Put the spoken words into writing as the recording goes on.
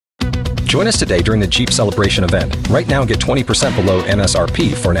Join us today during the Jeep Celebration event. Right now, get 20% below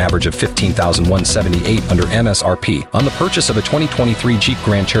MSRP for an average of $15,178 under MSRP on the purchase of a 2023 Jeep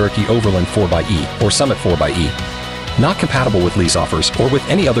Grand Cherokee Overland 4xE or Summit 4xE. Not compatible with lease offers or with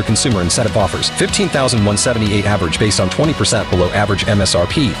any other consumer incentive offers. $15,178 average based on 20% below average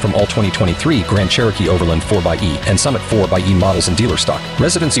MSRP from all 2023 Grand Cherokee Overland 4xE and Summit 4xE models in dealer stock.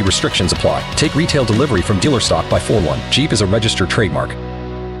 Residency restrictions apply. Take retail delivery from dealer stock by 4/1. Jeep is a registered trademark.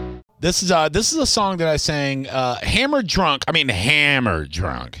 This is a song that I sang, Hammer Drunk. Hammer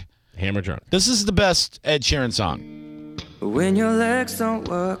Drunk. Hammer Drunk. This is the best Ed Sheeran song. When your legs don't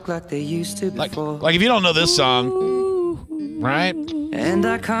work like they used to before. Like if you don't know this song, right? And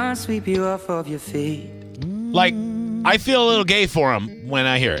I can't sweep you off of your feet. Like, I feel a little gay for him when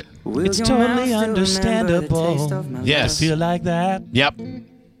I hear it. It's totally understandable. Yes. I feel like that. Yep.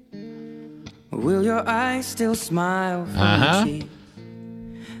 Will your eyes still smile from your cheek?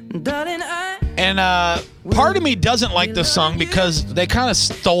 Darling, and part of me doesn't like this song because they kind of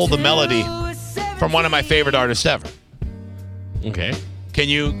stole the melody from one of my favorite artists ever. Okay. Can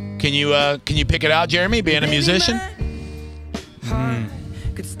you pick it out, Jeremy, being a musician?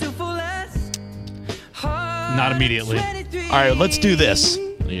 Not immediately. All right, let's do this.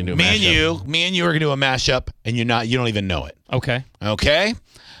 Me and you are gonna do a mashup, and you don't even know it. Okay. Okay.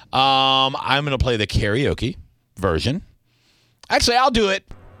 I'm gonna play the karaoke version. Actually, I'll do it.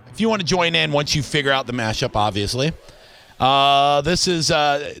 If you want to join in once you figure out the mashup, obviously. This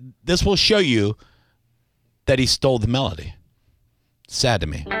will show you that he stole the melody. Sad to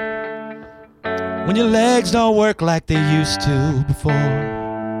me. When your legs don't work like they used to before,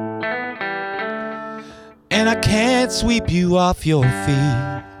 and I can't sweep you off your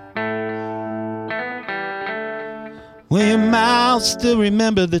feet, when your mouth still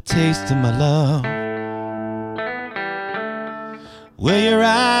remember the taste of my love, where your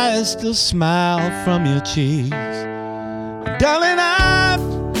eyes still smile from your cheeks. Darling, I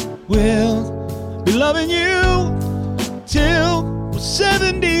will be loving you till we're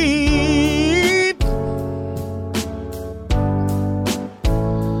 70.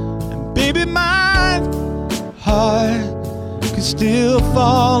 And baby, my heart can still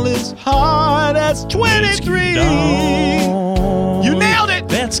fall as hard as 23. You nailed it.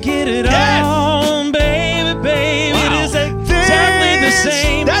 Let's get it Yes. on, baby, baby. Wow. It is exactly the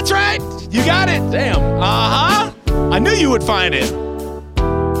same. That's right. You got it. Damn. Uh-huh. I knew you would find it.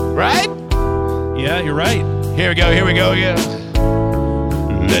 Right? Yeah, you're right. Here we go. Yeah.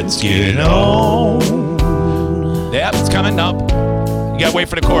 Let's get it on. Yep, it's coming up. You gotta wait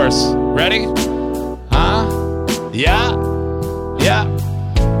for the chorus. Ready? Huh? Yeah.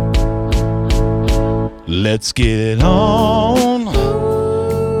 Let's get it on.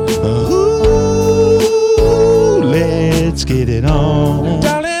 Ooh, let's get it on.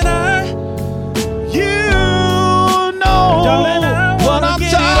 Darling, Darling, what I'm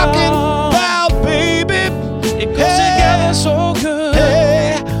talking about, baby. It goes together so good.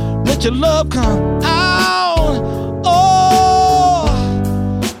 Hey, let your love come out. Oh,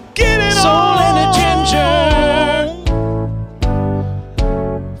 get it Soul on. and a ginger.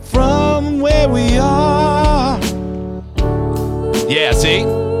 From where we are. Yeah, see?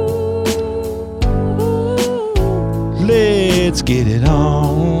 Let's get it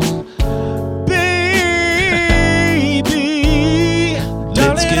on. Baby,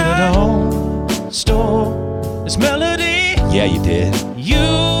 let's get it on. Store this melody. Yeah, you did. You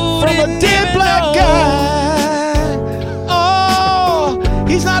From a didn't dead even black know. guy. Oh,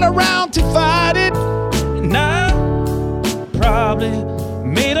 he's not around to fight it. And I probably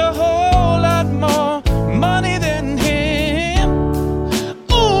made a whole lot more money than him.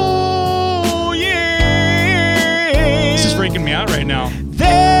 Oh, yeah. This is freaking me out right now.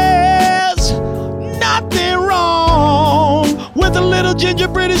 There's nothing wrong with a little ginger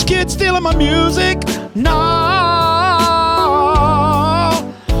British kid stealing my music. No.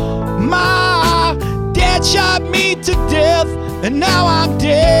 My dad shot me to death, and now I'm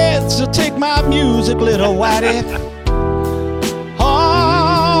dead. So take my music, little whitey.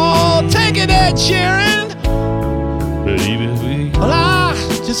 Oh, take it, Ed Sheeran. Well, I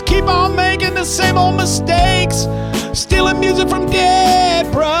just keep on making the same old mistakes, stealing music from dead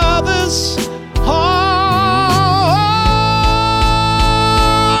brothers. Oh,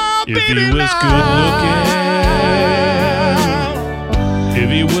 If baby, he was good looking, if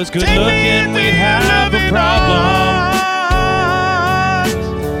he was good take me looking, into we'd your have a loving problem. arms.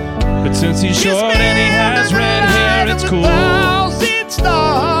 But since he's Kiss short me and he has under the red light hair, of it's a cool. thousand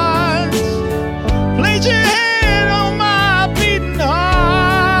stars. Place your head on my beating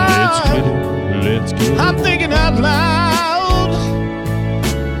heart. Let's get it. I'm thinking out loud.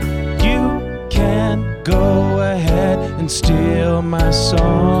 You and steal my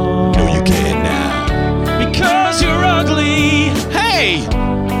song. No, you can't now. Because you're ugly. Hey!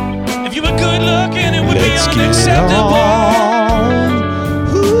 If you were good looking, it would Let's be get unacceptable.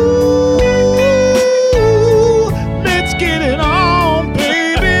 Let's get it on,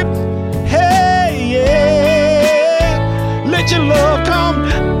 baby. Hey, yeah. Let your love come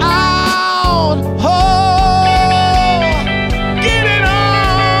out. Oh, get it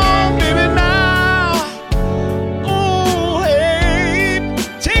on, baby, now. Oh, hey.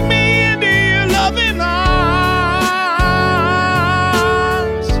 Take me into your loving arms.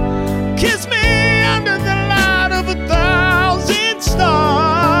 Kiss me under the light of 1,000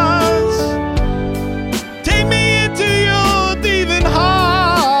 stars. Take me into your thieving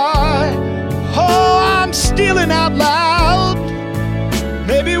heart. Oh, I'm stealing out loud.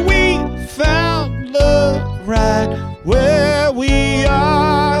 Maybe we found love right where we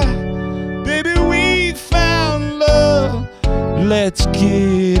are. Baby, we found love. Let's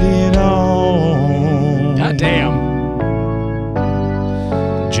get it on. God damn.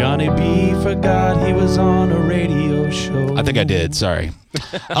 Johnny B forgot he was on a radio show. I think I did. Sorry.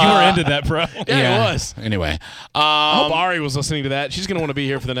 You were into that, bro. Yeah, it was. Anyway, I hope Ari was listening to that. She's going to want to be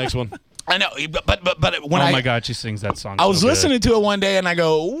here for the next one. I know, but when Oh my God, she sings that song. I was so good. listening to it one day and I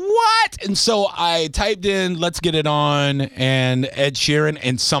go, what? And so I typed in "Let's Get It On" and Ed Sheeran,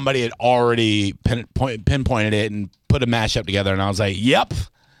 and somebody had already pinpointed it and put a mashup together, and I was like, yep.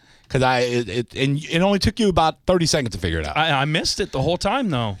 Because it only took you about 30 seconds to figure it out. I missed it the whole time,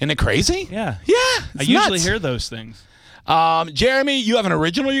 though. Isn't it crazy? Yeah. Yeah. I usually hear those things. Jeremy, you have an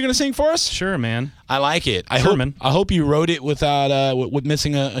original you're going to sing for us? Sure, man. I like it. I hope you wrote it without with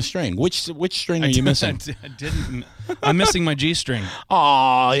missing a string. Which string are you missing? I didn't. I'm missing my G string.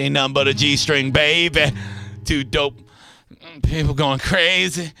 Aw, ain't nothing but a G string, baby. Too dope. People going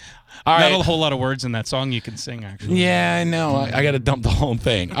crazy. All right. Not a whole lot of words in that song you can sing, actually. Yeah, I know. I got to dump the whole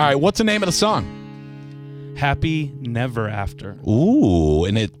thing. All right, what's the name of the song? Happy Never After. Ooh,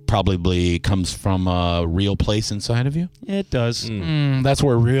 and it probably comes from a real place inside of you? It does. That's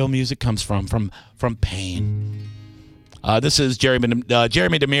where real music comes from pain. This is Jeremy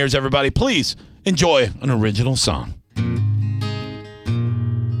Demers, everybody. Please enjoy an original song.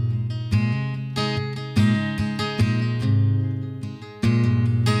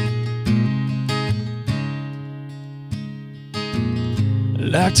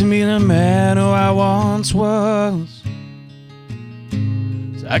 Like to meet the man who I once was,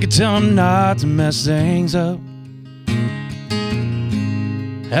 so I could tell him not to mess things up.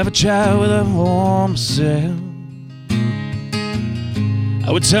 Have a chat with a warm self.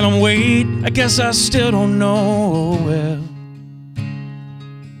 I would tell him, wait, I guess I still don't know well.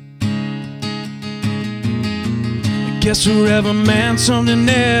 I guess forever meant something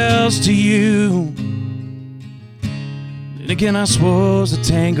else to you. Then again, I suppose a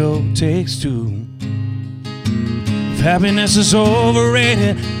tango takes two. If happiness is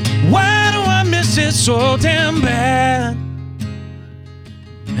overrated, why do I miss it so damn bad?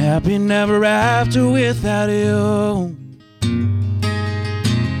 Happy never after without you.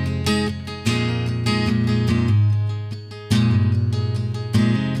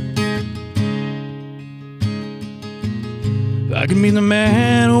 If I could meet the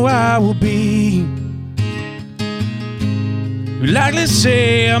man who I will be, you'd likely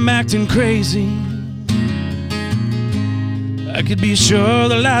say I'm acting crazy. I could be sure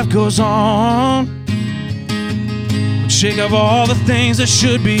that life goes on. Would shake off all the things that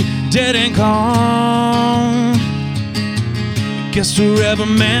should be dead and gone. I guess forever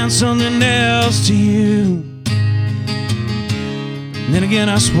meant something else to you. And then again,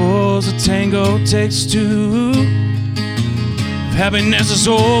 I suppose a tango takes two. If happiness is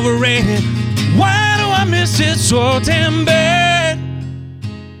overrated, why do I miss it so damn bad?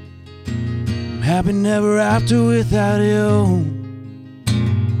 I'm happy never after without you.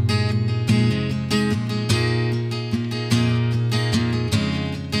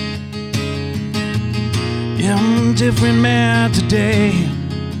 Yeah, I'm a different man today.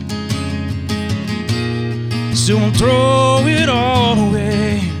 So I'll throw it all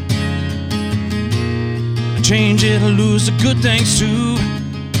away. I change it, I lose the good things too.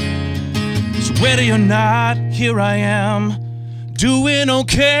 So whether you're not, here I am, doing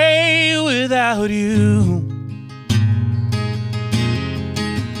okay without you.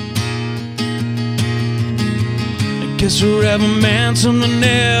 I guess forever meant something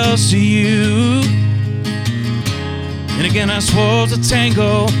else to you. And again, I suppose a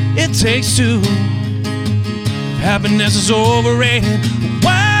tango, it takes two. Happiness is overrated.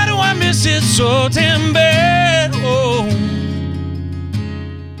 Why do I miss it so damn bad? Oh,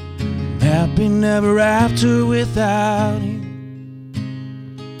 happy never after without you.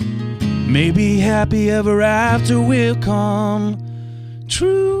 Maybe happy ever after will come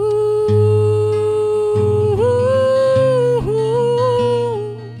true.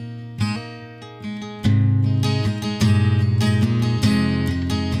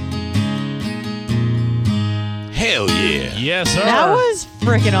 Hell yeah. Yes, sir. That was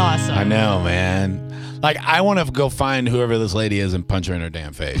freaking awesome. I know, man. Like, I want to go find whoever this lady is and punch her in her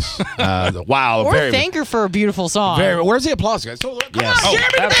damn face. Wow. Or thank her for a beautiful song. Where's the applause, guys? Come Yes. on, Jeremy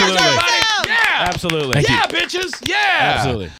Demers, Absolutely. everybody. Yeah. Absolutely. Yeah, bitches. Yeah. Absolutely.